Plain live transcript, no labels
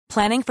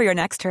Planning for your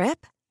next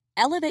trip?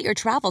 Elevate your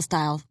travel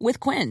style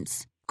with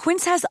Quince.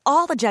 Quince has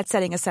all the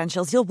jet-setting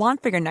essentials you'll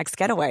want for your next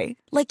getaway,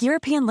 like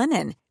European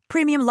linen,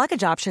 premium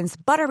luggage options,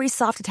 buttery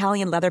soft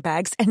Italian leather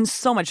bags, and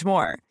so much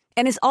more.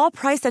 And is all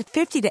priced at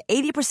 50 to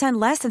 80%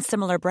 less than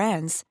similar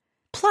brands.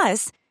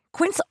 Plus,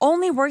 Quince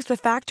only works with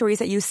factories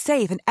that use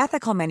safe and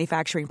ethical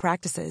manufacturing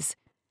practices.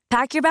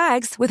 Pack your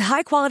bags with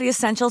high-quality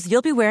essentials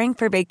you'll be wearing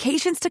for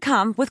vacations to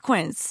come with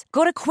Quince.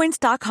 Go to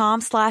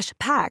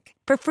quince.com/pack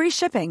for free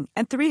shipping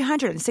and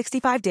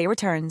 365-day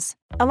returns.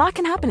 A lot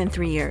can happen in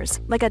 3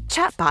 years, like a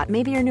chatbot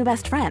may be your new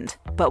best friend.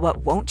 But what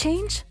won't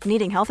change?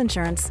 Needing health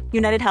insurance.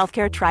 United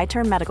Healthcare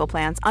Tri-Term Medical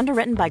Plans,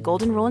 underwritten by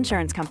Golden Rule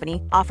Insurance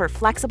Company, offer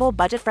flexible,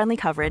 budget-friendly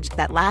coverage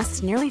that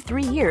lasts nearly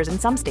 3 years in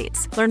some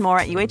states. Learn more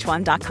at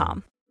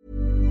uh1.com.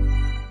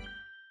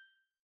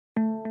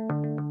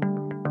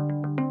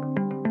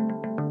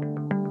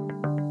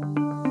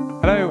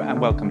 Hello and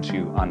welcome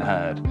to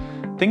Unheard.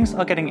 Things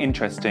are getting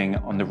interesting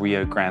on the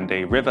Rio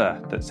Grande River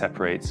that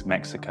separates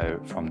Mexico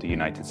from the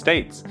United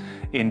States.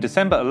 In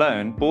December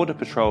alone, Border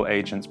Patrol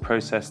agents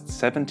processed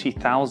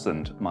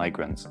 70,000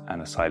 migrants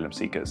and asylum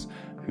seekers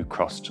who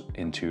crossed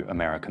into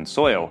American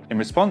soil. In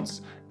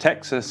response,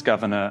 Texas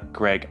Governor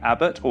Greg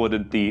Abbott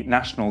ordered the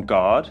National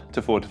Guard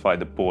to fortify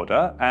the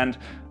border, and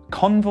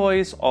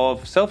convoys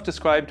of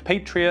self-described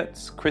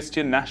patriots,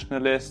 Christian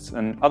nationalists,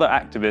 and other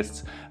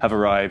activists have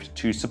arrived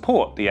to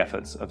support the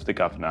efforts of the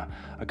governor,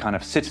 a kind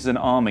of citizen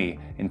army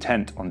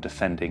intent on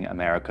defending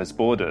America's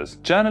borders.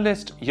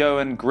 Journalist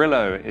Ioan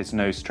Grillo is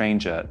no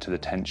stranger to the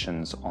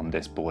tensions on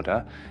this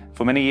border.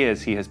 For many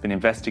years, he has been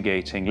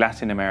investigating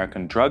Latin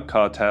American drug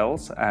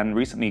cartels and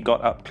recently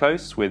got up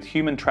close with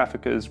human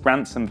traffickers,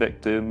 ransom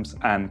victims,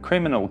 and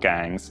criminal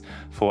gangs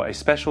for a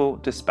special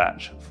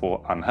dispatch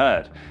for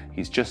Unheard.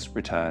 He's just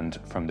returned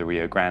from the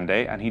Rio Grande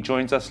and he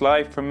joins us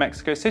live from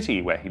Mexico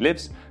City, where he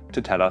lives,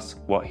 to tell us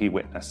what he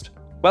witnessed.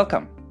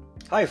 Welcome.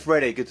 Hi,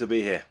 Freddie. Good to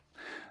be here.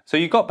 So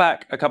you got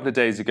back a couple of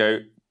days ago.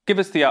 Give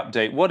us the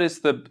update. What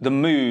is the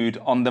mood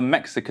on the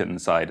Mexican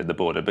side of the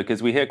border?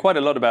 Because we hear quite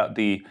a lot about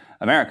the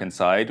American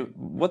side.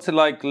 What's it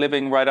like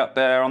living right up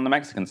there on the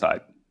Mexican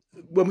side?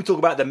 When we talk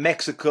about the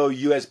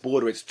Mexico-US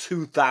border, it's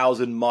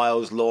 2,000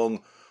 miles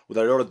long with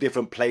a lot of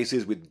different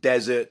places with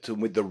desert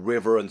and with the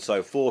river and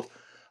so forth.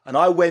 And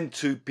I went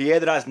to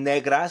Piedras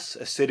Negras,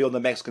 a city on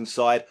the Mexican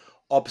side,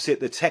 opposite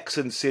the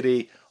Texan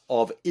city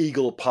of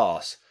Eagle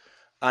Pass.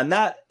 And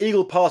that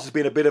Eagle Pass has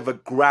been a bit of a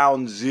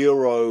ground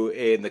zero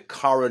in the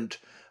current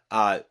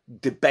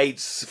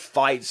debates,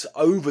 fights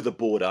over the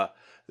border.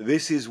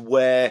 This is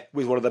where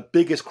was one of the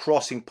biggest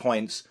crossing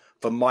points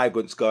for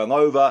migrants going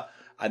over.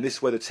 And this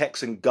is where the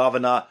Texan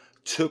governor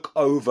took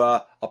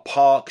over a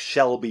park,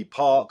 Shelby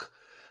Park,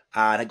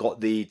 and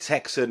got the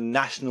Texan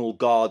National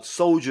Guard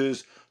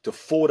soldiers to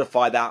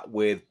fortify that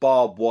with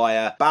barbed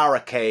wire,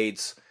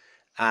 barricades,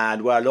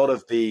 and where a lot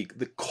of the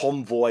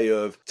convoy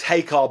of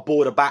Take Our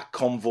Border Back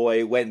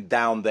convoy went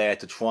down there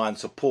to try and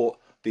support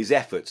these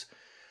efforts.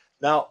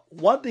 Now,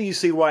 one thing you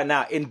see right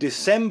now, in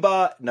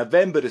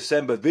November,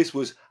 December, this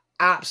was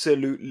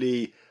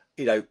absolutely,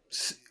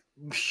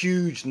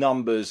 huge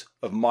numbers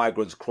of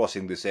migrants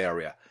crossing this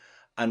area.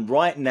 And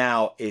right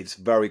now, it's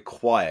very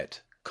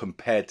quiet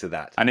compared to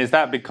that. And is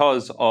that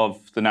because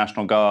of the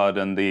National Guard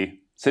and the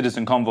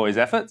Citizen Convoy's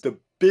efforts? The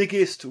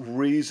biggest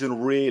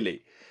reason,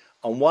 really,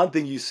 and one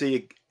thing it's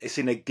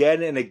seen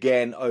again and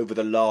again over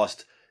the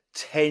last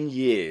 10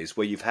 years,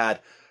 where you've had,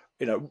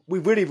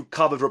 we've really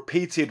covered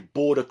repeated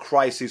border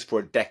crises for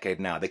a decade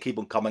now. They keep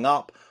on coming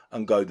up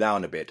and go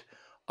down a bit.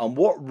 And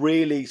what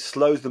really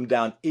slows them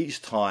down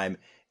each time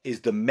is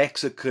the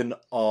Mexican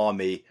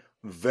army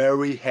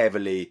very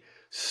heavily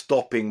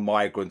stopping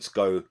migrants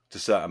go to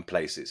certain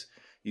places.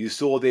 You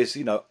saw this,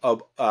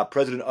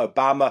 President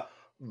Obama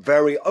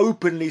very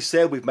openly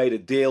said we've made a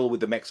deal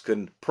with the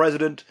Mexican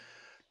president.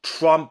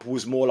 Trump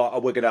was more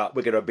like, we're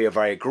gonna be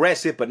very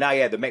aggressive, but now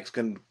the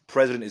Mexican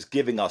president is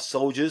giving us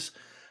soldiers.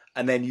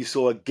 And then you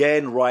saw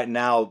again right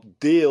now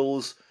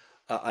deals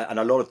and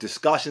a lot of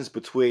discussions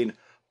between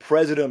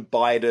President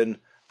Biden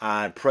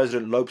and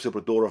President López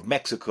Obrador of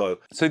Mexico.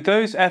 So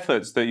those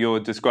efforts that you're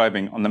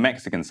describing on the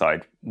Mexican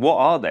side, what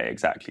are they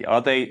exactly?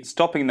 Are they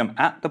stopping them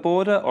at the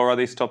border, or are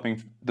they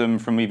stopping them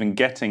from even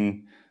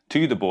getting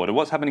to the border?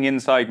 What's happening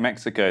inside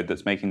Mexico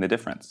that's making the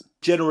difference?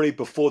 Generally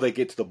before they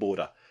get to the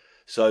border.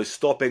 So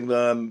stopping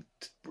them,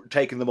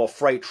 taking them off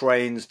freight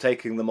trains,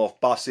 taking them off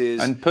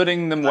buses. And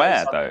putting them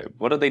where, though?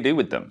 What do they do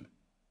with them?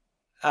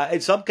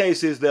 In some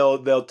cases,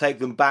 they'll take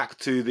them back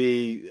to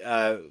the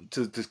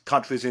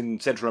countries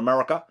in Central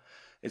America.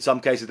 In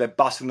some cases, they're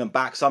busing them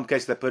back. Some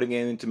cases, they're putting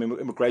them into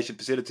immigration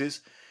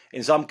facilities.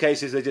 In some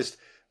cases, they're just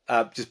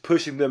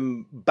pushing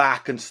them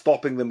back and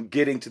stopping them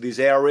getting to these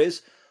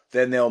areas.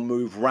 Then they'll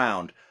move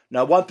round.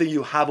 Now, one thing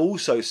you have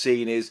also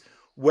seen is,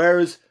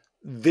 whereas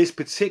this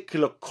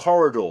particular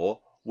corridor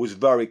was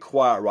very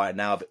quiet right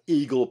now of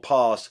Eagle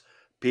Pass,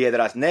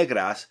 Piedras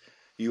Negras,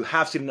 you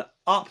have seen an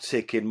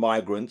uptick in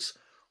migrants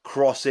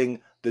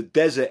crossing the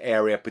desert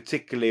area,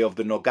 particularly of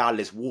the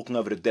Nogales, walking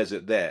over the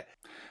desert there.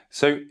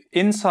 So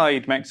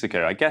inside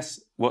Mexico, I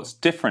guess what's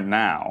different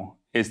now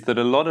is that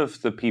a lot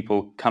of the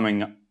people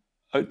coming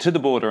to the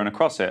border and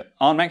across it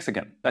aren't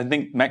Mexican. I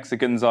think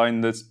Mexicans are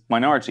in this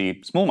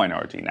small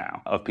minority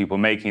now, of people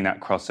making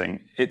that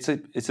crossing. It's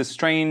a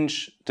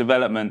strange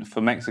development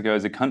for Mexico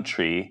as a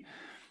country.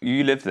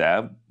 You live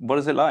there. What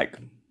is it like?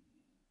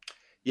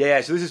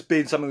 Yeah, so this has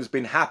been something that's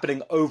been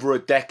happening over a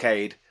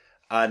decade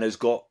and has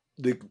got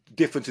the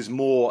difference is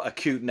more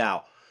acute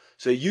now.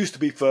 So it used to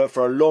be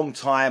for a long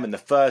time, and the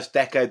first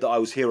decade that I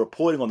was here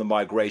reporting on the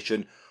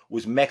migration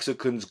was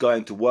Mexicans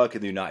going to work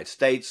in the United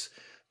States,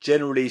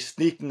 generally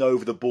sneaking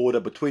over the border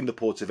between the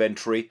ports of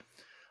entry.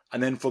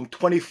 And then from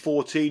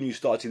 2014, you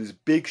started seeing this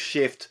big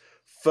shift,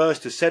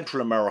 first to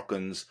Central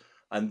Americans,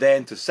 and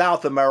then to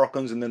South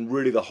Americans, and then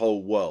really the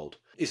whole world.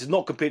 This is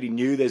not completely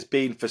new. There's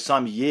been, for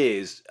some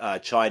years,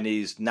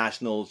 Chinese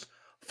nationals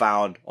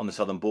found on the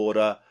southern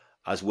border,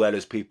 as well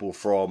as people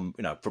from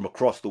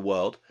across the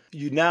world.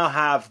 You now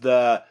have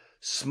the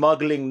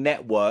smuggling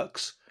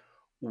networks,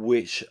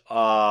 which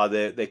are,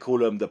 they call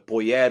them the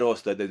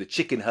polleros, the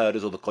chicken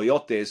herders or the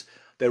coyotes.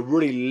 They're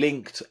really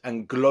linked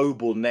and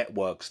global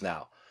networks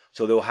now.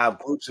 So they'll have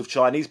groups of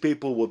Chinese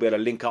people will be able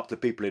to link up to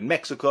people in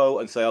Mexico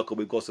and say, okay,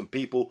 we've got some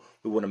people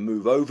we want to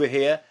move over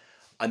here,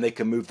 and they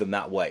can move them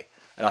that way.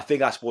 And I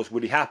think that's what's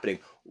really happening.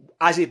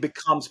 As it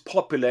becomes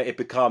popular, it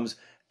becomes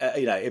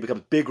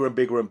bigger and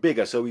bigger and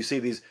bigger. So we see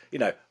these,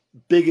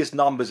 biggest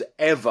numbers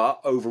ever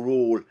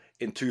overall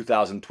in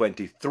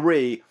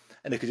 2023,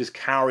 and it could just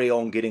carry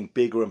on getting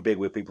bigger and bigger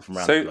with people from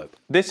around the globe.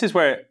 This is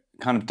where it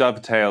kind of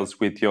dovetails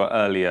with your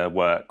earlier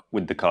work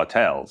with the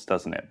cartels,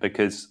 doesn't it?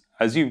 Because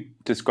as you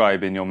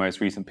describe in your most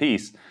recent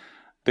piece,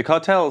 the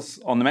cartels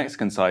on the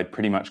Mexican side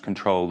pretty much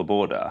control the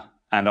border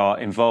and are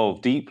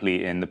involved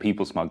deeply in the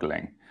people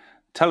smuggling.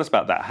 Tell us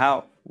about that.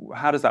 How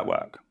does that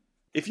work?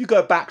 If you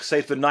go back,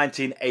 say, to the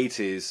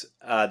 1980s,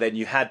 then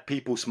you had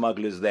people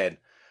smugglers then.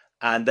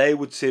 And they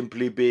would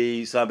simply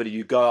be somebody,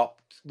 you go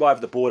up, arrive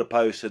at the border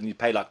post and you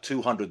pay like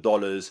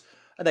 $200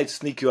 and they'd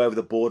sneak you over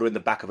the border in the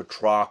back of a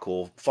truck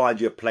or find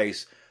you a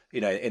place,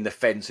 in the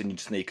fence and you'd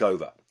sneak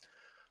over.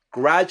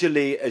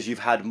 Gradually, as you've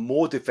had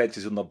more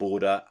defenses on the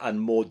border and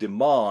more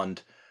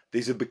demand,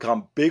 these have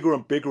become bigger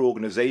and bigger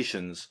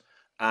organizations,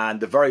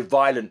 and the very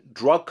violent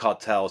drug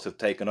cartels have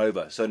taken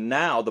over. So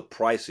now the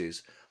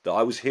prices that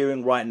I was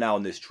hearing right now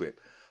on this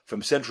trip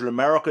from Central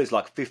America is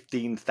like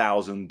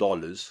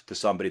 $15,000 for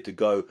somebody to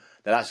go.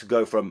 Now that's to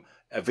go from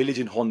a village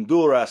in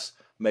Honduras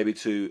maybe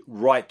to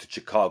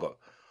Chicago.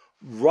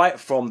 Right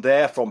from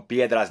there, from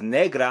Piedras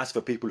Negras,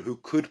 for people who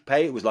could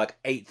pay, it was like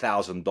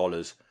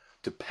 $8,000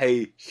 to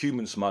pay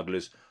human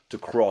smugglers to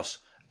cross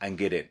and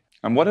get in.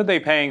 And what are they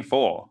paying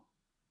for?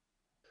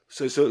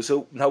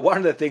 So now one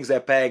of the things they're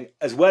paying,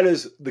 as well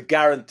as the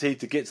guarantee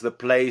to get to the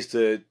place,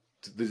 to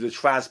the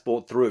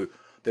transport through,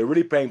 they're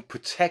really paying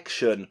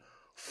protection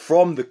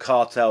from the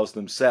cartels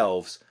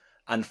themselves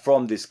and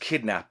from this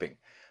kidnapping.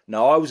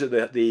 Now, I was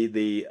at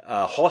the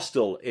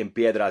hostel in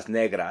Piedras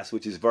Negras,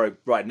 which is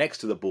right next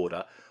to the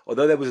border.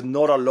 Although there was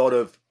not a lot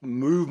of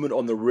movement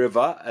on the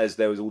river, as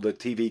there was all the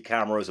TV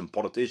cameras and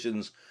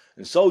politicians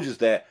and soldiers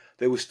there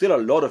was still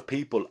a lot of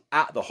people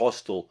at the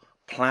hostel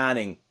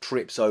planning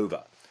trips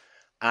over.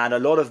 And a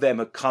lot of them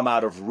had come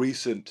out of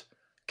recent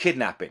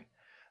kidnapping.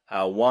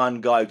 One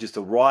guy who just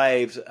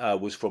arrived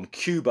was from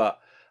Cuba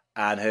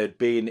and had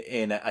been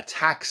in a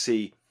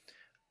taxi,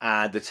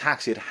 and the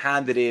taxi had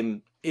handed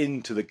him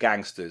into the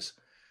gangsters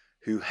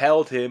who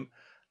held him,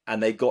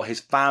 and they got his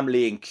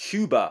family in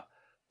Cuba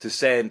to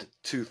send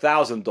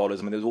 $2,000.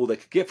 I mean, it was all they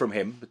could get from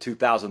him,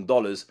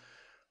 $2,000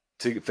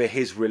 for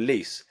his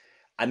release.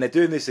 And they're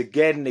doing this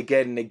again and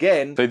again and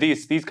again. So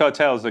these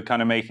cartels are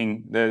kind of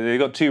they've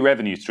got two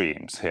revenue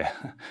streams here.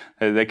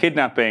 They're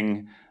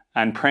kidnapping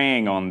and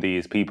preying on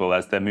these people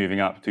as they're moving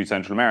up through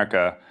Central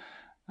America.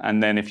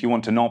 And then if you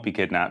want to not be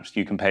kidnapped,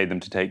 you can pay them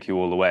to take you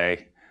all the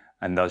way,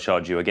 and they'll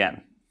charge you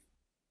again.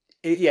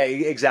 Yeah,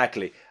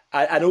 exactly.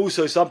 And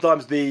also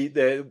sometimes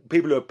the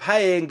people who are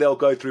paying, they'll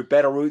go through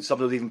better routes.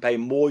 Sometimes even pay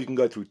more. You can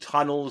go through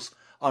tunnels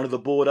under the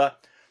border.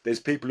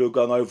 There's people who are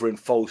going over in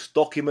false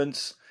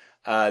documents.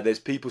 There's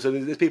people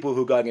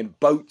who are going in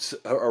boats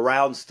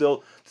around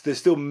still. There's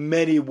still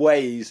many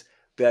ways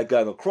they're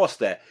going across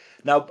there.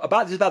 Now,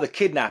 about the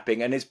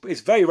kidnapping, and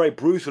it's very, very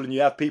brutal, and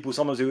you have people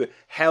sometimes who are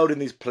held in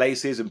these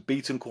places and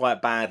beaten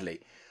quite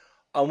badly.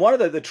 And one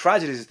of the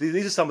tragedies is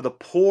these are some of the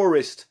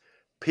poorest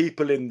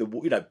people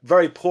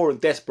very poor and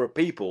desperate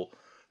people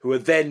who are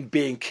then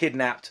being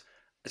kidnapped.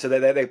 So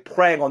they're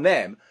preying on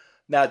them.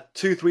 Now,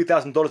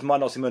 $2,000-$3,000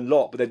 might not seem a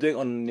lot, but they're doing it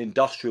on an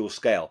industrial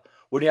scale.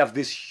 When you have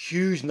this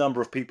huge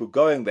number of people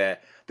going there,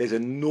 there's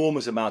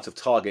enormous amounts of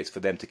targets for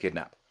them to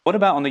kidnap. What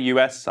about on the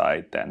US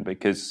side then?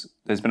 Because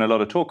there's been a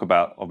lot of talk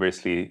about,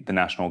 obviously, the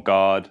National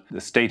Guard,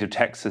 the state of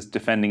Texas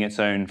defending its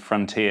own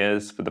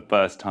frontiers for the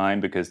first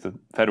time because the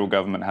federal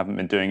government haven't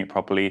been doing it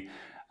properly.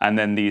 And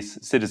then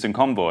these citizen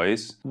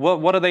convoys.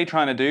 What are they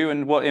trying to do,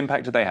 and what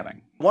impact are they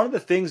having? One of the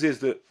things is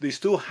that they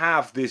still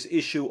have this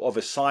issue of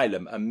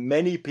asylum, and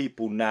many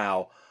people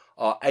now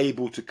are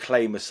able to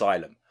claim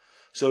asylum.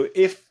 So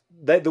if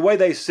the way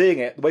they're seeing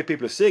it, the way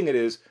people are seeing it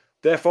is,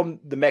 they're from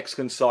the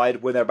Mexican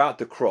side. When they're about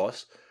to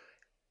cross,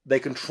 they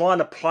can try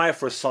and apply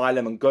for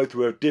asylum and go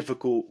through a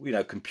difficult,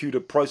 computer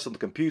process on the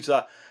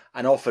computer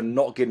and often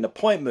not get an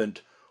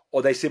appointment,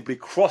 or they simply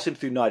cross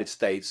into the United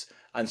States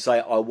and say,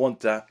 I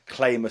want to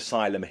claim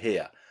asylum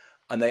here.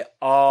 And they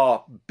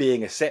are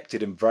being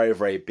accepted in very,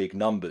 very big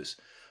numbers.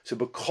 So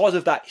because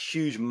of that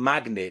huge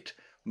magnet,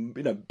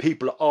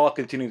 people are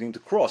continuing to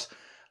cross.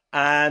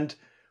 And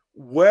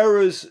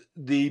whereas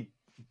the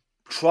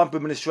Trump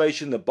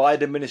administration, the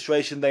Biden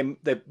administration,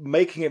 they're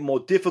making it more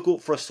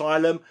difficult for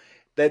asylum,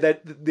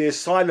 the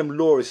asylum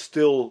law is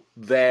still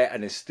there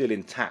and is still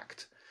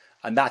intact.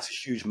 And that's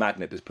a huge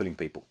magnet that's pulling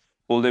people.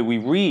 Although we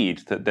read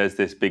that there's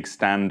this big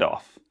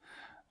standoff,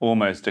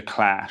 almost a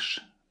clash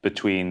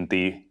between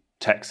the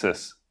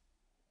Texas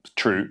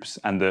troops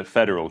and the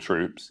federal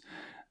troops,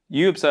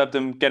 you observed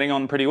them getting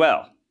on pretty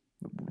well.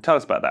 Tell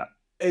us about that.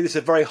 It's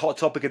a very hot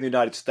topic in the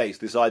United States,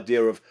 this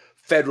idea of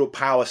federal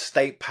power,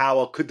 state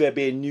power. Could there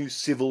be a new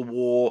civil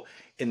war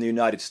in the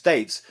United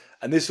States?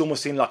 And this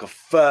almost seemed like a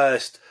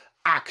first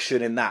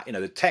action in that.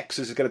 The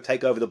Texas is going to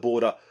take over the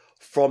border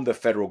from the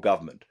federal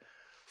government.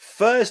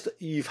 First,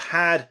 you've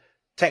had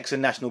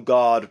Texan National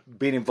Guard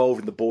being involved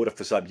in the border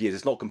for some years.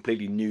 It's not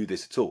completely new,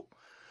 this at all.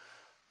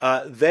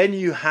 Then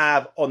you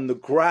have on the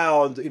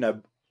ground,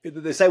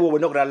 they say, well, we're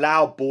not going to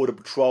allow Border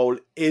Patrol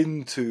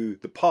into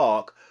the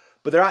park,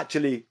 but they're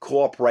actually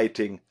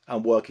cooperating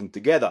and working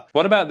together.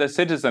 What about the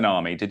citizen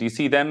army? Did you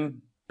see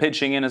them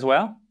pitching in as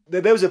well?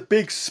 There was a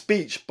big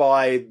speech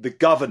by the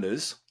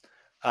governors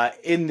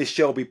in the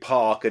Shelby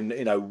Park, and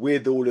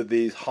with all of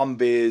these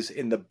Humvees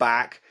in the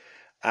back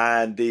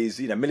and these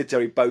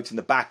military boats in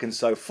the back and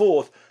so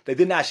forth. They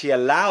didn't actually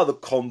allow the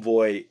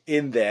convoy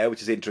in there,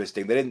 which is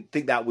interesting. They didn't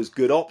think that was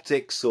good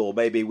optics, or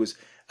maybe it was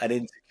an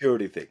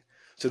insecurity thing.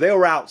 So they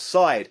were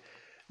outside.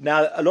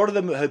 Now, a lot of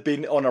them had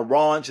been on a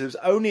ranch. There was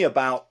only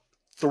about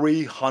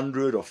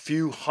 300 or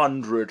few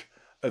hundred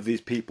of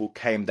these people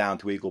came down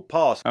to Eagle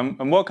Pass.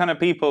 And what kind of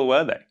people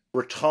were they?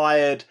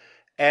 Retired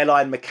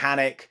airline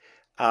mechanic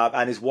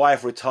and his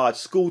wife, retired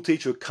school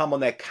teacher, who come on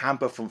their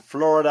camper from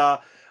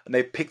Florida. And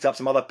they picked up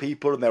some other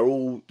people, and they're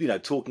all,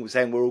 talking,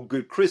 saying we're all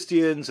good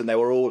Christians, and they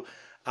were all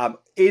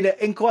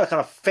in quite a kind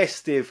of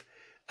festive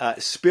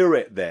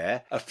spirit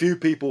there. A few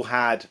people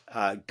had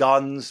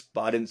guns,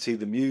 but I didn't see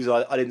them use.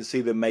 I didn't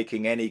see them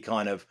making any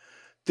kind of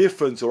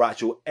difference or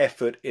actual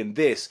effort in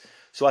this.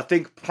 So I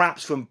think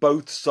perhaps from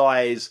both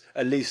sides,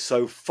 at least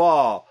so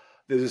far,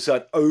 there's a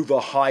certain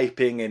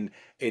overhyping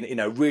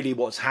in really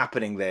what's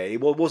happening there.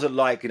 It wasn't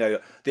like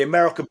the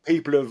American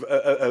people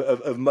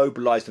have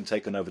mobilized and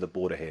taken over the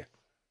border here.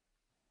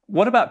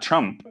 What about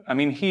Trump? I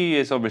mean, he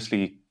is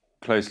obviously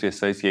closely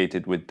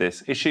associated with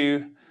this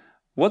issue.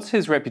 What's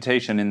his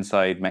reputation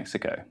inside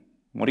Mexico?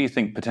 What do you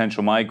think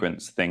potential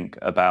migrants think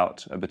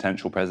about a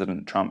potential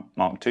President Trump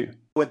Mark II?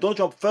 When Donald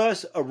Trump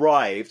first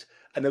arrived,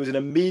 and there was an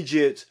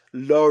immediate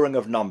lowering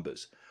of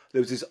numbers,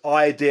 there was this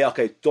idea,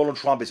 okay, Donald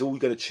Trump is all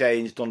going to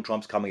change, Donald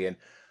Trump's coming in,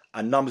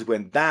 and numbers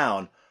went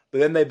down. But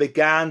then they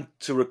began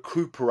to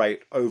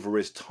recuperate over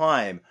his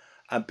time,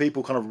 and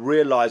people kind of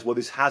realized, well,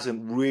 this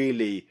hasn't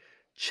really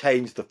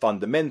changed the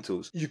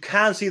fundamentals. You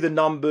can see the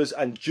numbers,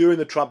 and during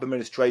the Trump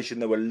administration,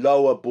 there were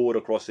lower border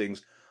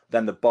crossings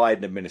than the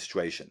Biden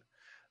administration.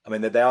 I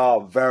mean, they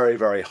are very,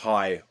 very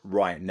high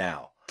right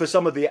now. For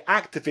some of the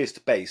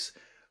activist base,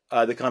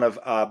 the kind of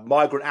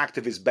migrant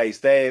activist base,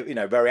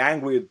 they're very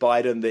angry with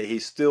Biden that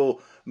he's still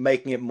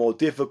making it more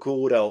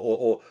difficult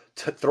or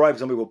throwing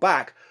some people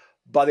back.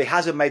 But he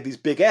hasn't made these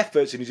big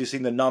efforts, and you've just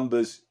seen the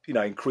numbers,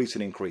 increase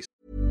and increase.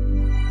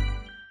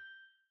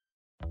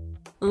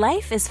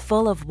 Life is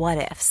full of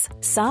what-ifs.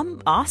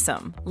 Some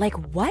awesome, like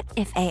what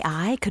if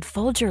AI could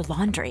fold your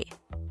laundry?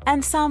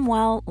 And some,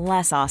 well,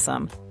 less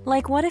awesome,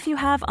 like what if you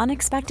have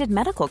unexpected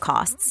medical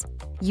costs?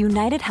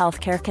 United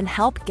Healthcare can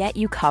help get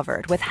you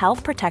covered with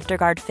Health Protector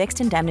Guard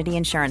fixed indemnity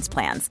insurance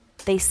plans.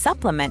 They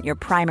supplement your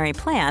primary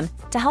plan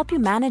to help you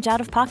manage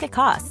out-of-pocket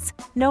costs.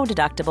 No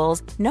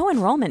deductibles, no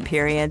enrollment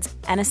periods,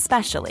 and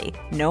especially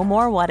no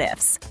more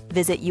what-ifs.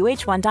 Visit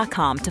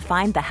uh1.com to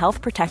find the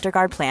Health Protector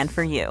Guard plan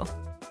for you.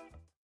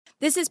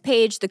 This is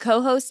Paige, the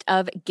co-host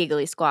of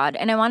Giggly Squad,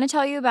 and I want to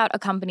tell you about a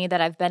company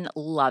that I've been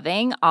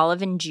loving,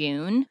 Olive &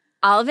 June.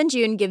 Olive &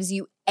 June gives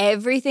you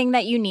everything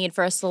that you need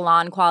for a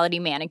salon-quality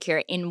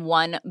manicure in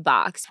one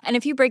box. And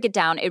if you break it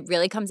down, it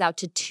really comes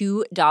out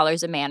to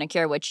 $2 a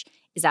manicure, which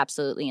is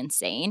absolutely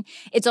insane.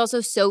 It's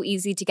also so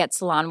easy to get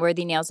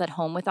salon-worthy nails at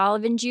home with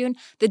Olive & June.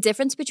 The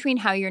difference between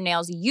how your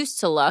nails used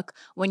to look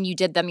when you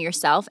did them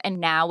yourself and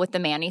now with the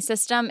Mani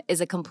system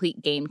is a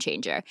complete game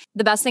changer.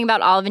 The best thing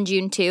about Olive &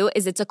 June, too,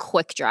 is it's a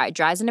quick dry.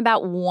 Dries in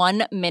about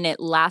 1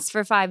 minute, lasts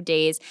for 5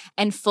 days,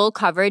 and full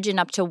coverage in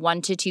up to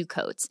 1 to 2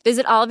 coats.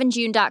 Visit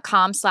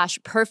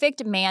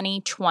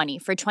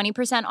oliveandjune.com/perfectmani20 for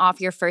 20%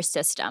 off your first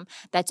system.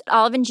 That's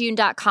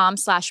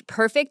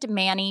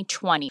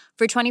oliveandjune.com/perfectmani20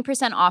 for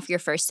 20% off your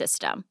first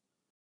system.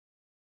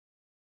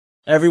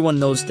 Everyone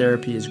knows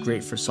therapy is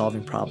great for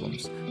solving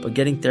problems, but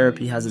getting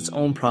therapy has its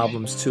own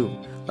problems too,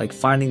 like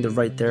finding the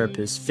right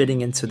therapist,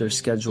 fitting into their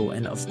schedule,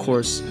 and of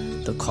course,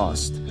 the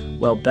cost.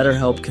 Well,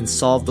 BetterHelp can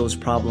solve those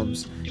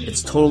problems.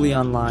 It's totally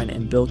online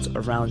and built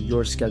around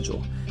your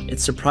schedule.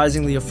 It's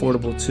surprisingly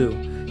affordable too.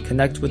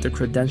 Connect with a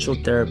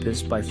credentialed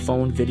therapist by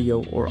phone,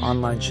 video, or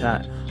online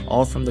chat,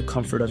 all from the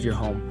comfort of your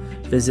home.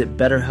 Visit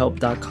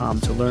BetterHelp.com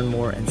to learn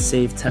more and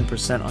save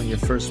 10% on your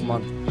first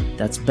month.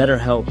 That's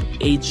BetterHelp,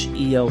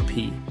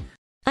 H-E-L-P.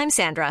 I'm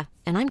Sandra,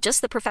 and I'm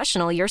just the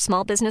professional your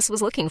small business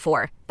was looking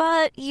for.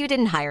 But you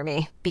didn't hire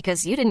me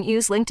because you didn't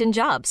use LinkedIn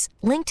Jobs.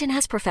 LinkedIn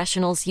has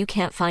professionals you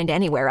can't find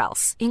anywhere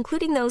else,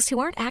 including those who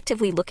aren't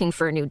actively looking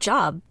for a new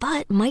job,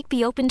 but might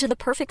be open to the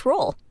perfect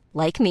role,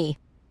 like me.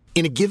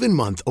 In a given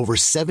month, over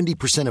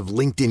 70% of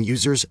LinkedIn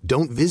users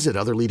don't visit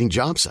other leading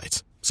job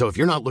sites. So if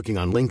you're not looking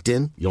on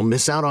LinkedIn, you'll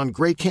miss out on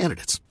great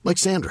candidates like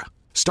Sandra.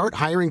 Start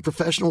hiring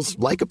professionals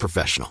like a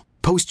professional.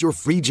 Post your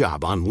free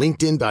job on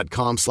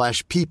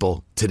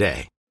linkedin.com/people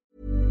today.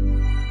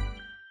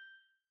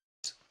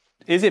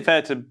 Is it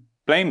fair to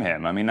blame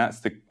him? I mean, that's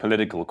the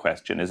political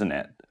question, isn't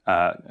it?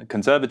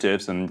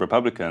 Conservatives and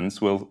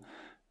Republicans will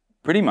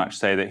pretty much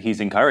say that he's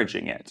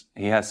encouraging it.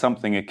 He has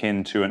something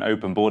akin to an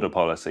open border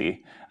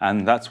policy,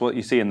 and that's what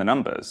you see in the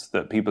numbers,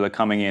 that people are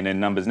coming in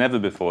numbers never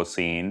before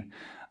seen.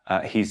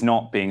 He's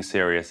not being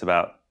serious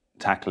about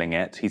tackling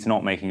it. He's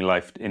not making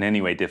life in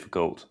any way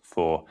difficult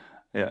for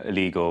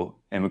illegal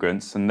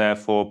immigrants, and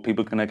therefore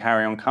people are going to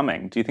carry on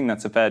coming. Do you think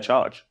that's a fair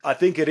charge? I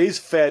think it is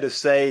fair to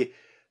say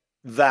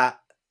that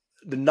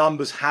the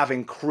numbers have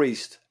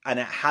increased and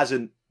it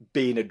hasn't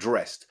been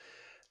addressed.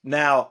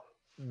 Now,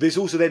 this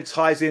also then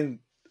ties in,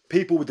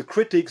 people with the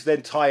critics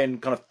then tie in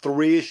kind of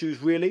three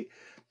issues really.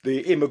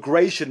 The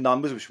immigration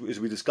numbers, which as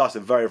we discussed are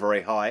very,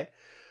 very high.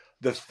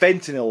 The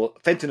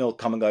fentanyl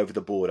coming over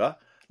the border.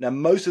 Now,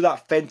 most of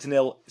that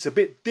fentanyl, it's a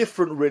bit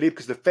different really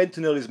because the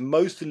fentanyl is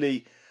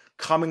mostly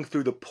coming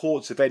through the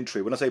ports of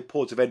entry. When I say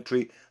ports of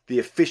entry, the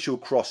official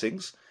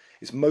crossings.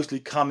 It's mostly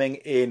coming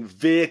in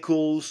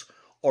vehicles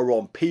or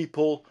on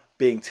people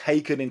being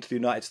taken into the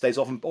United States,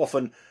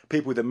 often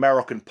people with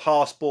American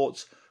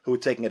passports who are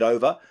taking it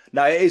over.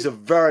 Now, it is a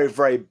very,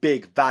 very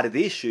big, valid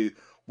issue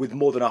with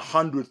more than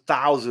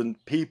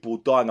 100,000 people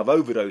dying of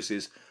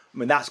overdoses. I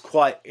mean, that's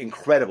quite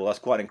incredible. That's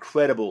quite an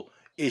incredible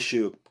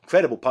issue,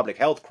 incredible public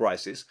health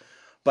crisis.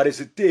 But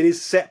it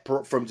is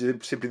separate from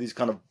simply these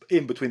kind of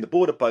in between the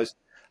border posts.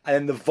 And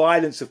then the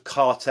violence of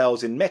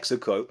cartels in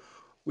Mexico,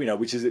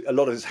 which is a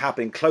lot of this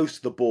happening close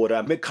to the border.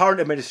 I mean, current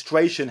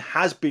administration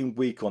has been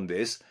weak on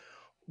this.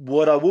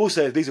 What I will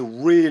say is these are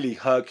really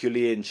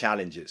Herculean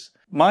challenges.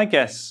 My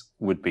guess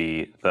would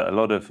be that a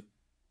lot of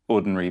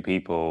ordinary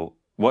people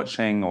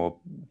watching or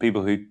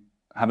people who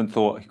haven't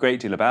thought a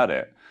great deal about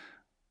it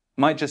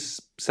might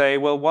just say,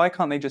 well, why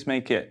can't they just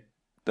make it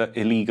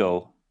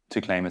illegal to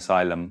claim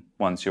asylum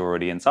once you're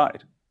already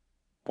inside?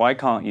 Why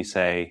can't you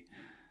say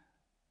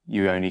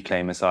you only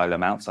claim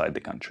asylum outside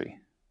the country?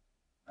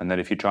 And that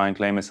if you try and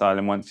claim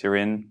asylum once you're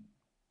in,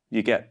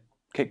 you get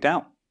kicked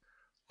out.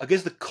 I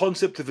guess the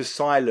concept of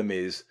asylum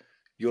is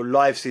your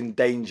life's in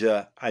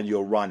danger and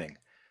you're running.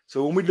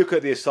 So when we look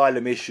at the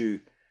asylum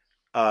issue,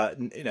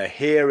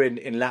 here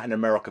in Latin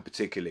America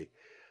particularly,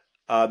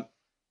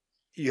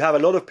 you have a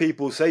lot of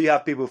people, say you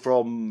have people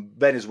from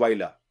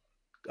Venezuela,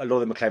 a lot of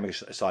them are claiming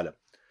asylum.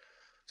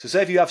 So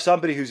say if you have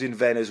somebody who's in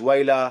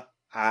Venezuela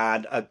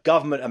and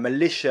a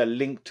militia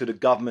linked to the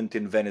government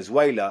in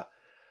Venezuela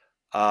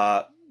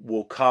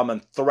will come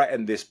and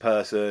threaten this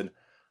person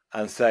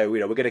and say,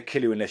 we're going to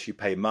kill you unless you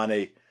pay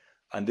money.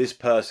 And this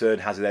person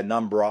has their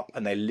number up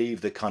and they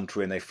leave the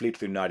country and they flee to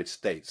the United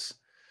States.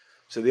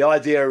 So the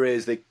idea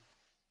is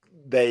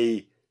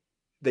they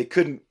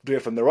couldn't do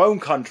it from their own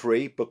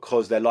country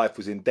because their life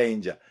was in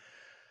danger.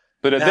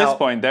 But at this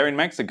point, they're in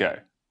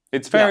Mexico.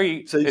 It's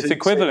it's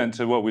equivalent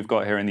to what we've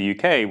got here in the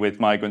UK with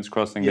migrants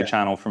crossing the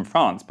channel from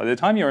France. By the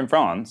time you're in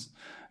France,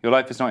 your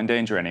life is not in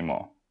danger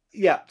anymore.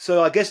 Yeah,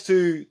 so I guess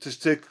to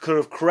kind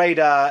of create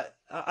that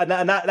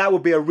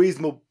would be a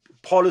reasonable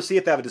policy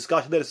if they have a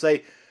discussion there to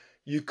say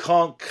you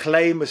can't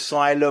claim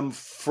asylum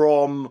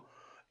from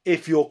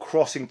if you're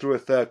crossing through a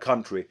third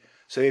country.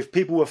 So if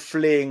people were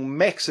fleeing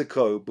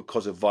Mexico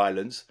because of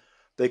violence,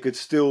 they could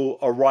still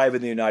arrive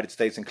in the United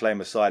States and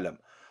claim asylum.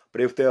 But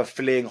if they're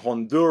fleeing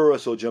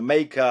Honduras or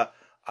Jamaica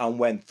and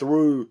went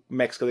through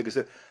Mexico, they could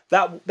say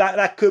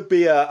that could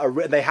be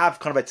they have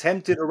kind of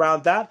attempted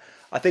around that.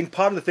 I think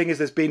part of the thing is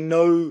there's been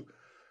no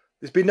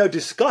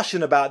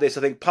discussion about this,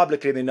 I think,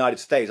 publicly in the United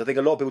States. I think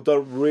a lot of people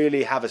don't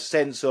really have a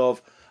sense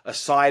of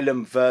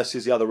asylum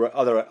versus the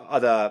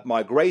other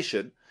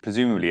migration.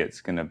 Presumably it's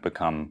going to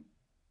become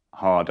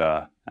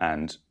harder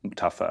and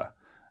tougher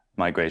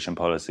migration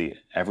policy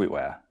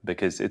everywhere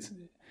because it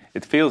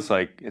feels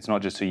like it's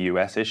not just a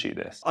US issue,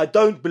 this. I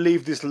don't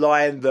believe this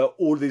line that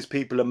all these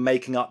people are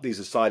making up these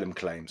asylum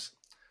claims.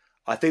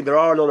 I think there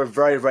are a lot of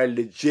very, very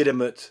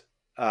legitimate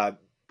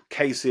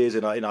cases,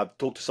 and I've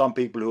talked to some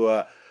people who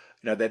are,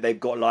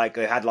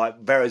 they had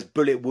various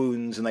bullet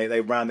wounds, and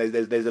they ran.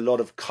 There's a lot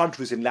of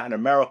countries in Latin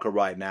America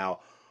right now.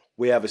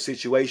 We have a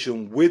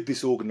situation with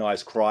this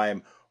organized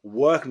crime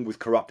working with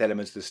corrupt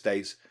elements of the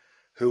states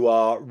who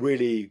are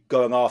really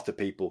going after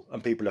people,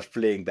 and people are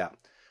fleeing that.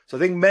 So I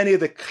think many of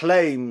the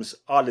claims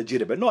are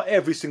legitimate. Not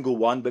every single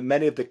one, but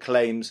many of the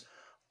claims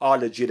are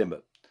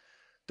legitimate.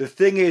 The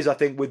thing is, I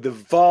think with the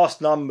vast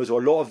numbers,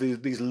 or a lot of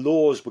these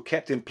laws were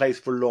kept in place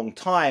for a long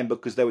time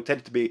because they were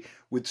tended to be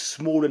with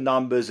smaller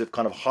numbers of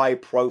kind of high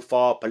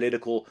profile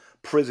political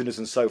prisoners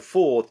and so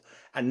forth.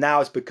 And now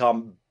it's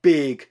become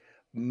big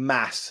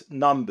mass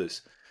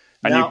numbers.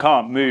 And you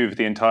can't move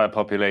the entire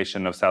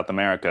population of South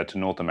America to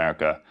North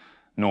America,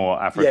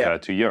 nor Africa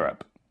to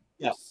Europe.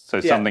 Yeah. So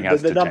something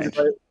has to change.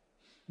 The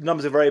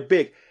numbers are very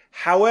big.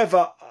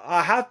 However,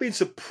 I have been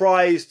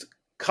surprised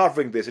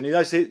covering this. And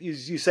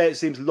you say it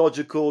seems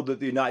logical that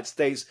the United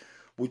States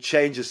would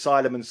change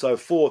asylum and so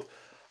forth.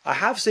 I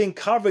have seen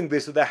covering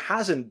this that there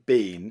hasn't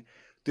been,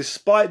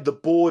 despite the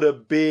border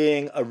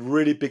being a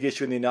really big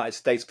issue in the United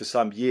States for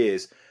some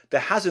years, there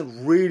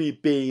hasn't really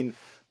been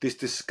this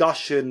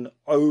discussion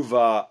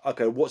over,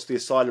 okay, what's the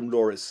asylum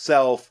law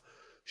itself?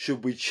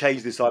 Should we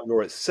change the asylum law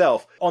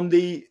itself? On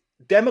the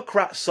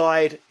Democrat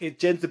side, it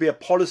tends to be a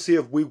policy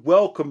of we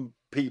welcome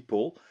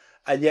people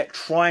and yet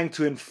trying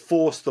to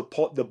enforce the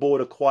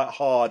border quite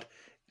hard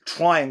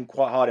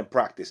in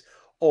practice.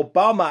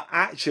 Obama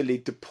actually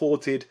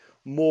deported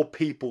more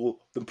people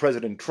than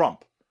President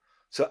Trump.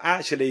 So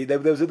actually, there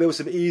were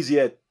some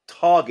easier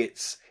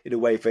targets in a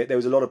way for it. There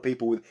was a lot of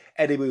people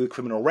with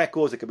criminal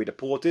records that could be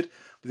deported.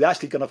 But they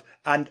actually kind of,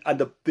 and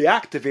the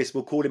activists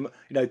will call him,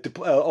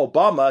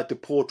 Obama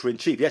deporter in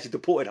chief. He actually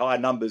deported higher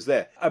numbers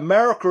there.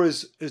 America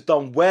has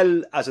done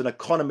well as an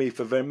economy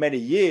for very many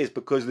years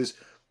because there's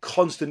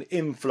constant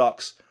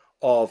influx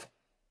of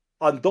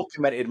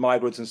undocumented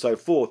migrants and so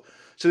forth.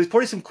 So there's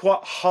probably some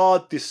quite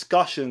hard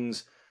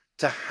discussions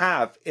to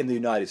have in the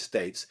United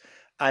States.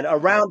 And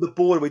around the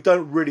border, we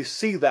don't really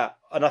see that.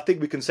 And I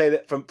think we can say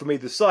that from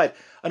either side.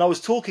 And I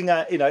was talking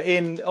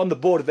on the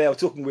border there, I was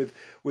talking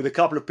with a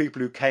couple of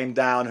people who came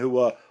down who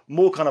were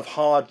more kind of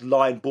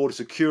hard-line border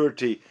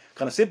security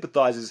kind of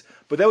sympathizers.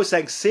 But they were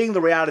saying, seeing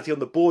the reality on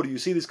the border, you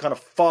see this kind of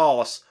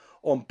farce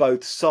on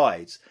both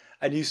sides.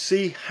 And you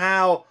see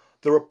how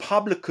the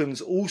Republicans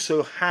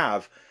also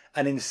have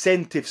an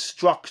incentive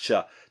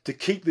structure to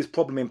keep this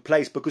problem in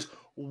place, because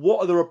what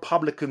are the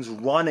Republicans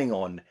running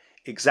on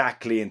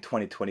exactly in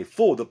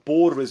 2024? The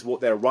border is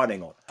what they're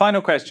running on.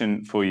 Final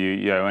question for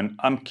you, Ioan.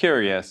 I'm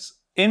curious,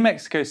 in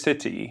Mexico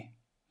City,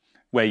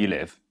 where you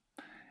live,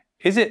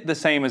 is it the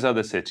same as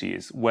other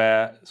cities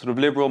where sort of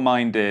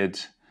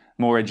liberal-minded,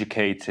 more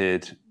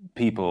educated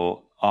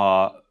people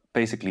are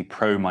basically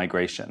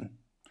pro-migration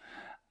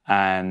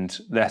and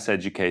less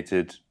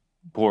educated,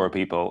 poorer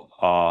people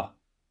are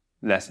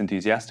less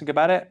enthusiastic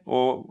about it?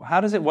 Or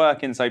how does it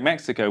work inside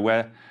Mexico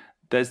where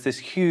there's this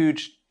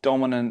huge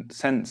dominant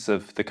sense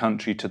of the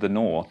country to the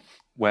north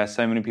where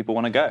so many people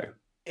want to go?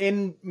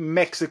 In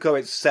Mexico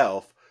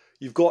itself,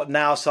 you've got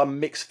now some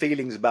mixed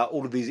feelings about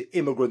all of these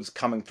immigrants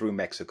coming through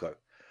Mexico.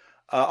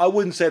 I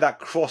wouldn't say that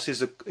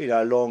crosses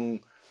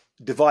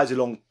divides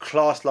along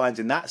class lines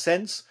in that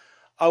sense.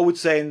 I would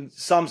say in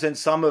some sense,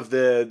 some of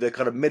the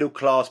kind of middle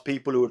class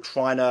people who are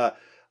trying to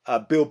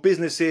build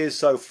businesses,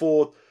 so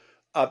forth,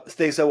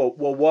 they say,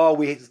 well, while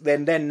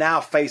they're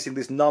now facing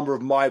this number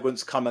of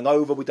migrants coming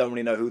over, we don't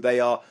really know who they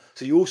are.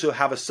 So you also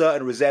have a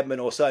certain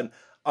resentment or certain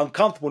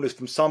uncomfortableness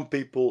from some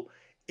people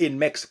in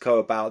Mexico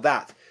about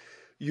that.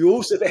 You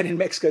also then in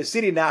Mexico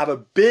City now have a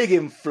big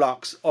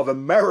influx of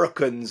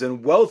Americans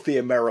and wealthy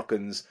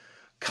Americans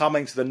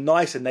coming to the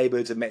nicer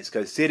neighborhoods of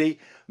Mexico City.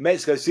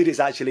 Mexico City is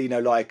actually,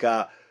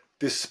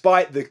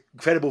 despite the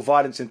incredible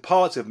violence in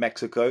parts of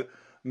Mexico,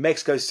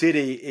 Mexico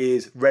City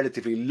is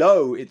relatively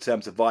low in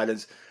terms of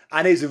violence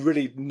and is a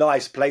really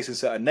nice place in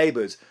certain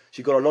neighborhoods. So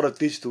you've got a lot of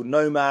digital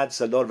nomads,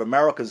 a lot of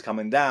Americans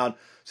coming down.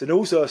 So there's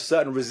also a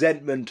certain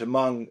resentment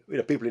among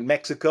people in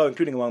Mexico,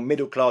 including among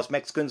middle-class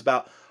Mexicans,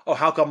 about,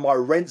 how come my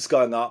rent's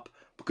going up?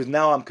 Because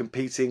now I'm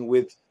competing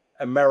with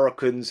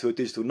Americans who are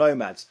digital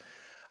nomads.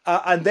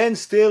 And then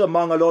still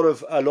among a lot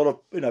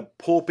of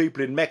poor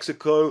people in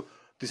Mexico,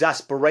 this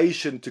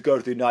aspiration to go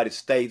to the United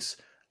States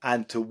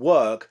and to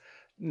work.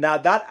 Now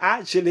that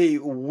actually,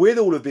 with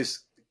all of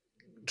this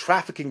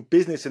trafficking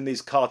business in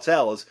these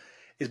cartels,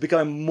 is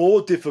becoming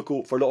more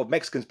difficult for a lot of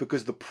Mexicans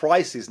because the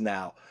prices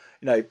now,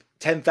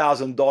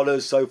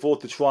 $10,000, so forth,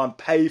 to try and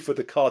pay for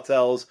the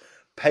cartels,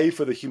 pay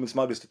for the human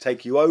smugglers to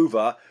take you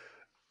over.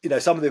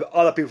 Some of the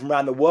other people from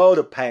around the world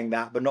are paying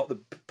that, but not the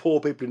poor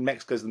people in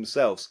Mexico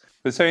themselves.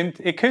 So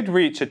it could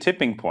reach a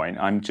tipping point,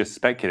 I'm just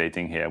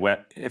speculating here,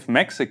 where if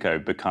Mexico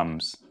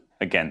becomes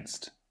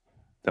against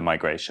the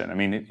migration, I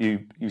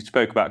mean, you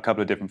spoke about a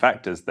couple of different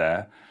factors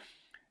there,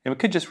 it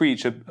could just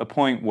reach a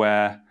point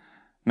where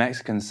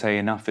Mexicans say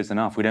enough is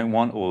enough. We don't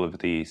want all of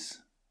these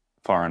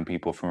foreign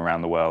people from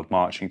around the world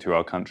marching through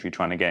our country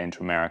trying to get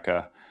into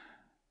America.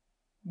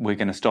 We're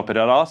going to stop it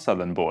at our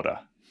southern border.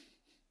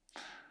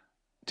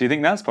 Do you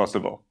think that's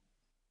possible?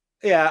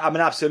 Yeah,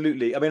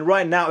 absolutely.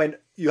 Right now,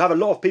 you have a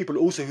lot of people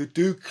also who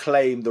do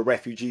claim the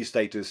refugee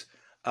status,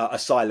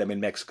 asylum in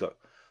Mexico.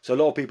 So a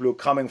lot of people who are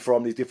coming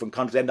from these different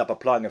countries end up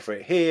applying for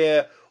it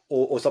here,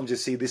 or some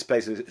just see this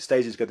place as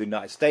stages go to the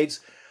United States.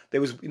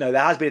 there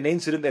has been an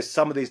incident. There's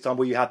some of these times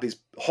where you have these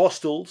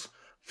hostels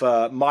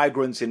for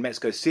migrants in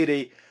Mexico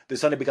City. They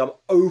suddenly become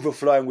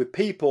overflowing with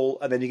people,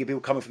 and then you get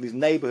people coming from these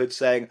neighborhoods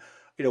saying,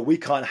 we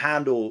can't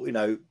handle,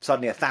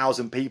 suddenly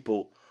 1,000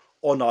 people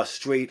on our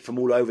street from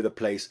all over the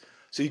place.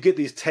 So you get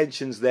these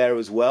tensions there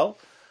as well.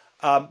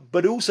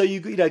 But also,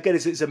 again,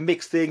 it's a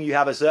mixed thing. You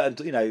have a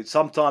certain,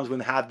 sometimes when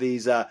they have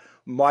these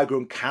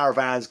migrant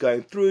caravans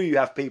going through, you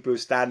have people who are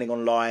standing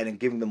online and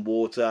giving them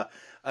water,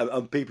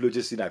 and people who are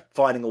just,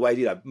 finding a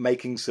way,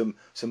 making some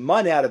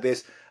money out of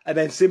this. And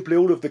then simply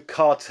all of the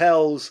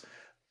cartels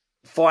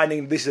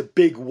finding this a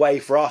big way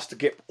for us to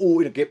get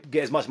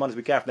as much money as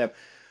we can from them.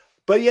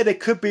 But yeah, there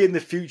could be in the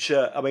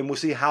future. I mean, we'll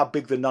see how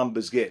big the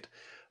numbers get.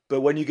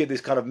 But when you get this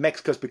kind of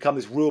Mexico's become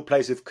this real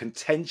place of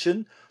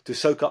contention to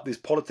soak up these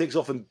politics,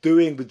 often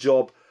doing the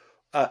job.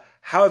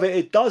 However,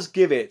 it does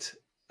give it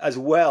as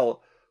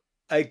well.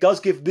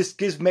 This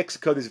gives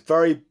Mexico this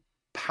very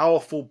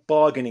powerful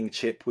bargaining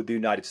chip with the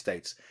United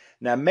States.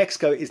 Now,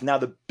 Mexico is now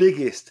the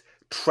biggest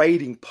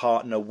trading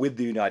partner with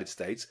the United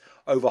States.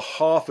 Over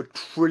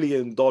 $500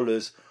 billion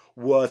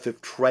worth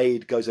of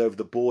trade goes over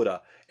the border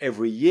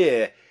every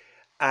year.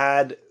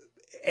 And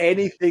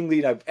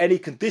anything, any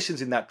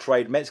conditions in that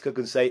trade, Mexico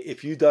can say,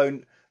 if you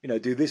don't,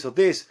 do this or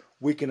this,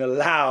 we can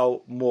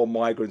allow more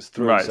migrants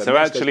through. Right. So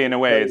actually, in a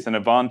way, it's an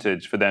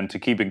advantage for them to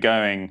keep it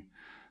going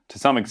to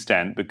some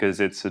extent because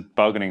it's a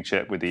bargaining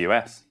chip with the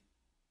US.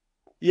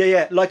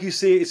 Yeah. Like you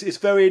see, it's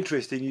very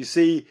interesting. You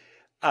see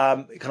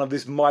kind of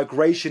this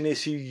migration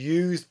issue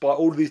used by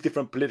all of these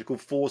different political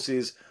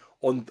forces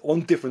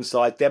on different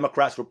sides,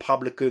 Democrats,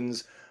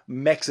 Republicans,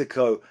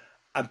 Mexico,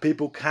 and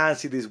people can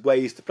see these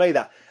ways to play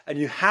that. And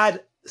you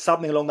had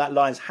something along that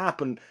lines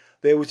happen.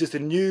 There was just a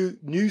new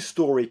news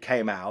story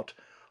came out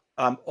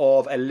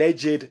of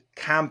alleged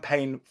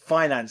campaign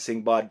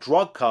financing by a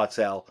drug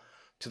cartel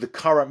to the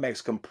current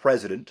Mexican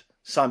president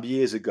some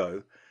years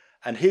ago.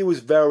 And he was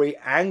very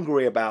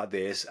angry about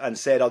this and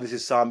said, this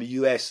is some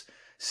US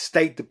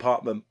State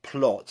Department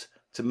plot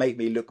to make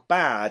me look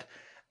bad.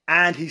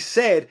 And he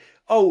said,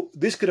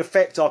 this could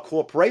affect our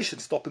cooperation,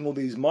 stopping all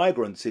these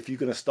migrants if you're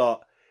going to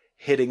start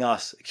hitting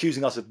us,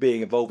 accusing us of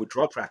being involved with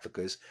drug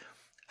traffickers.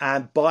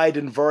 And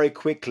Biden very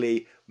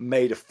quickly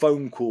made a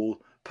phone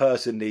call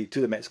personally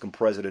to the Mexican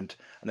president.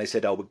 And they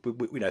said,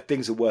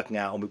 things are working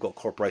out and we've got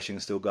cooperation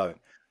still going.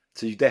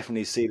 So you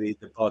definitely see the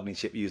bargaining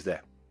chip used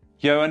there.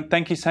 Ioan,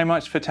 thank you so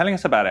much for telling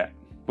us about it.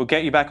 We'll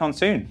get you back on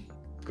soon.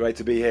 Great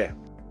to be here.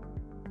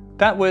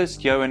 That was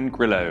Ioan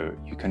Grillo.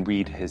 You can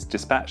read his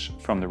dispatch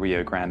from the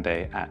Rio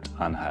Grande at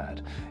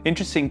Unheard.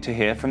 Interesting to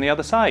hear from the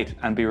other side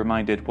and be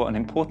reminded what an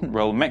important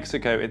role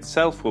Mexico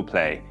itself will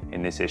play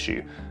in this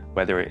issue,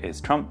 whether it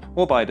is Trump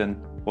or Biden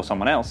or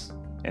someone else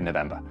in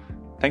November.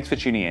 Thanks for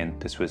tuning in.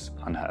 This was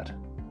Unheard.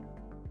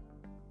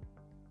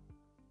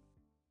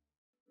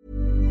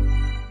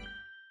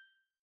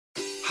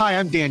 Hi,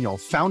 I'm Daniel,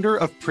 founder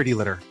of Pretty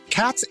Litter.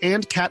 Cats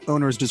and cat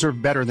owners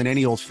deserve better than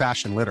any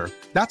old-fashioned litter.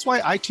 That's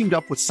why I teamed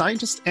up with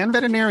scientists and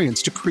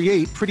veterinarians to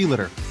create Pretty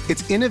Litter.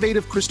 Its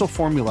innovative crystal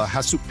formula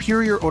has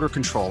superior odor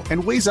control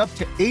and weighs up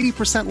to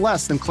 80%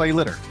 less than clay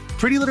litter.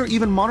 Pretty Litter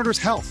even monitors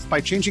health by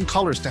changing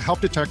colors to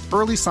help detect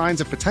early signs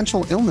of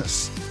potential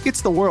illness.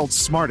 It's the world's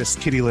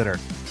smartest kitty litter.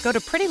 Go to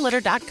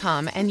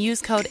prettylitter.com and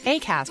use code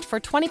ACAST for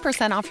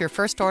 20% off your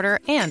first order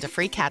and a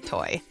free cat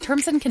toy.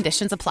 Terms and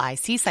conditions apply.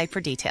 See site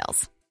for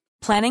details.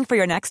 Planning for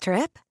your next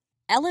trip?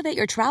 Elevate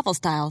your travel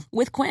style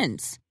with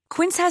Quince.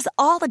 Quince has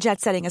all the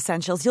jet-setting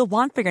essentials you'll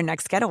want for your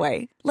next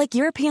getaway, like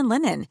European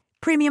linen,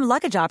 premium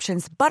luggage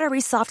options,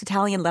 buttery soft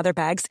Italian leather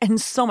bags,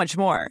 and so much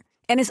more.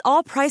 And is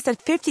all priced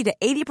at 50 to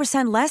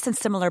 80% less than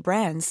similar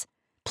brands.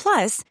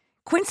 Plus,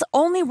 Quince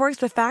only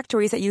works with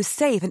factories that use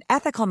safe and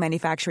ethical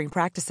manufacturing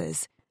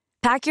practices.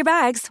 Pack your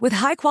bags with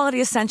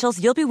high-quality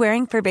essentials you'll be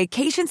wearing for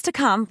vacations to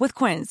come with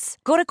Quince.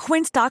 Go to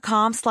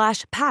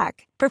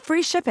quince.com/pack for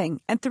free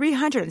shipping and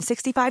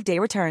 365-day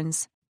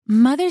returns.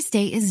 Mother's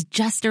Day is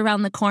just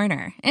around the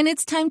corner, and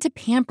it's time to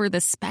pamper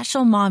the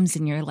special moms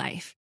in your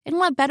life. And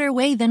what better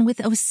way than with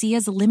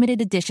Osea's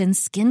limited edition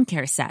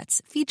skincare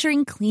sets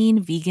featuring clean,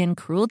 vegan,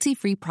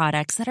 cruelty-free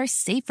products that are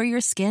safe for your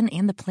skin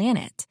and the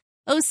planet.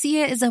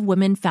 Osea is a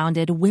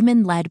women-founded,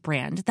 women-led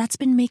brand that's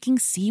been making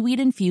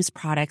seaweed-infused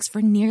products for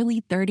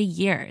nearly 30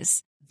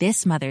 years.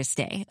 This Mother's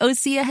Day,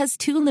 Osea has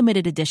 2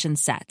 limited edition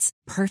sets,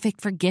 perfect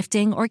for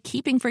gifting or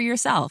keeping for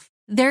yourself.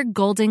 Their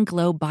Golden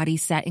Glow body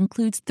set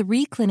includes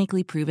 3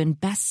 clinically proven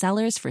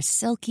bestsellers for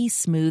silky,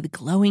 smooth,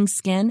 glowing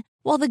skin,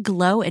 while the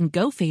Glow and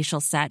Go facial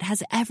set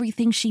has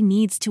everything she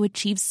needs to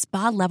achieve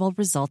spa-level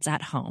results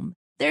at home.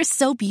 They're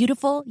so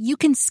beautiful, you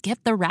can skip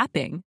the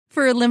wrapping.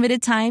 For a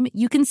limited time,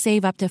 you can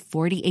save up to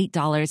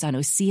 $48 on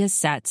Osea's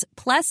sets,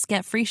 plus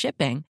get free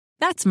shipping.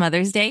 That's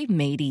Mother's Day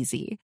made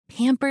easy.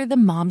 Pamper the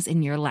moms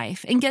in your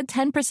life and get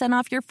 10%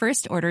 off your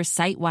first order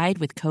site-wide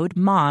with code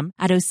MOM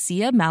at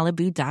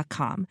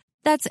OseaMalibu.com.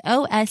 That's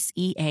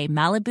OSEA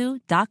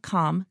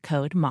Malibu.com,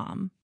 code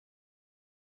MOM.